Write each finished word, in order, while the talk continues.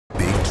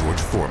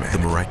Foreman, the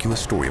miraculous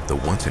story of the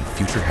once and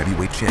future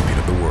heavyweight champion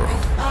of the world.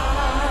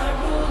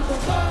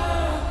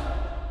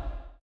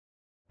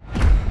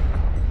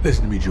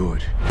 Listen to me,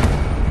 George.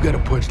 You got a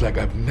punch like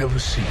I've never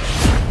seen.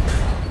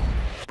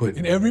 But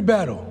in every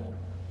battle,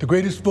 the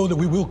greatest foe that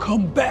we will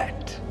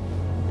combat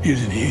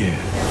isn't here.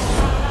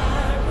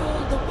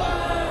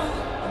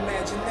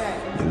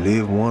 You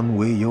live one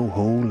way your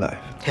whole life.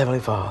 Heavenly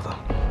Father,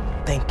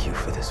 thank you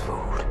for this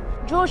food.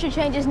 George should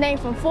change his name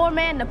from Four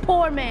Man to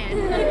Poor Man.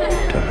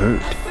 To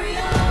hurt.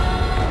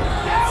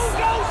 Down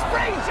goes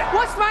Frazier!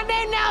 What's my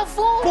name now,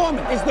 fool?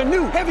 Foreman is the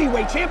new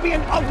heavyweight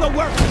champion of the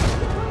world.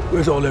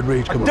 Where's all that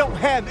rage coming from? Don't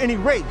have any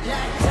rage.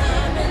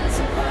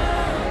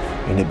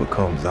 And it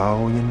becomes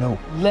all you know.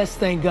 Let's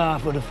thank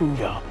God for the food,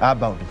 y'all. How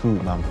about the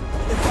food, mama?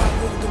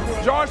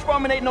 George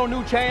Foreman ain't no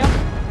new champ.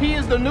 He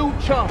is the new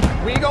chump.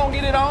 We gonna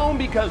get it on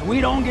because we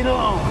don't get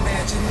along.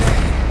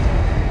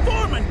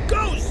 Foreman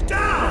goes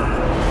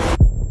down!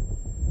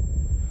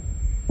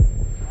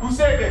 Who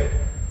said that?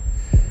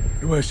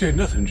 Nobody said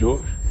nothing,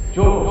 George.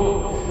 George.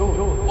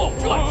 Oh,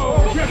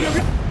 George.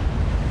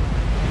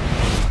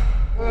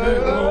 Hey,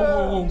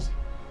 whoa.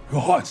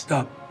 Your heart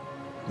stopped.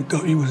 We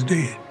thought you was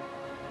dead.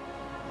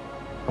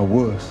 I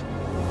was.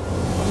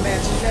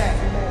 Imagine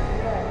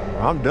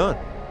that. I'm done.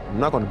 I'm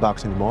not going to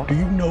box anymore. Do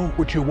you know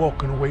what you're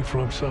walking away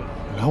from, son?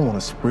 I want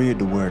to spread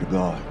the word of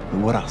God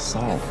and what I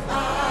saw.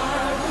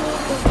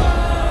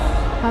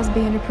 How's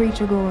being a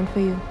preacher going for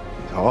you?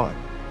 It's hard.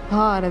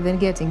 Harder than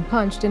getting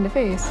punched in the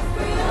face.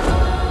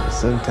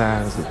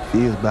 Sometimes it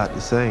feels about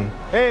the same.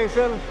 Hey,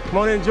 fella, come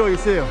on and enjoy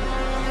yourself.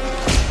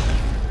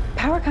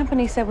 Power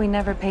company said we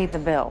never paid the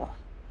bill.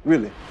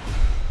 Really?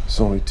 It's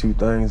only two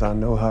things I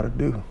know how to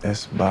do.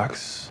 That's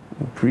box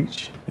and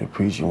preach. And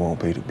preaching won't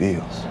pay the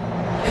bills.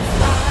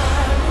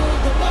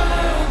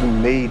 You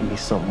made me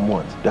something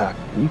once, Doc.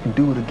 You can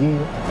do it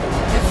again.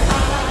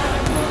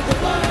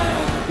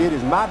 It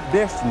is my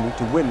destiny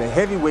to win the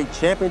heavyweight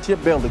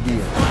championship belt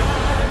again.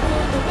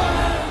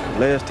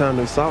 Last time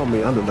they saw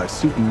me, I looked like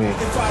Superman.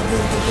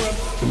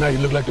 So now you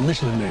look like the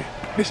Michelin Man.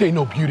 This ain't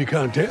no beauty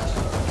contest.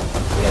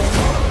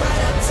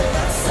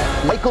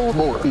 Michael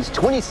Moore. He's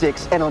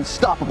 26 and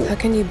unstoppable. How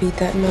can you beat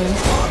that man?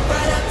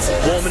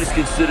 Foreman is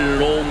considered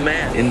an old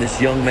man in this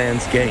young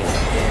man's game.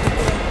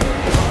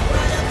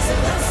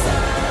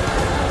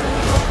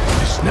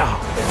 It's now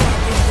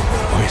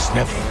or it's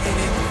never.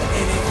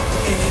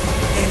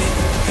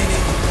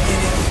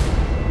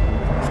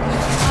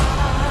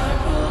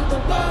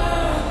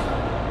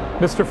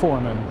 Mr.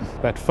 Foreman,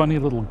 that funny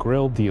little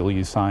grill deal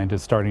you signed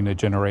is starting to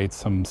generate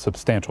some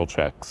substantial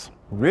checks.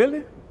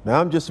 Really? Now,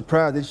 I'm just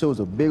surprised they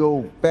chose a big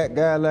old fat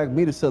guy like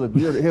me to sell a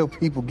deal to help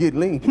people get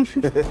lean.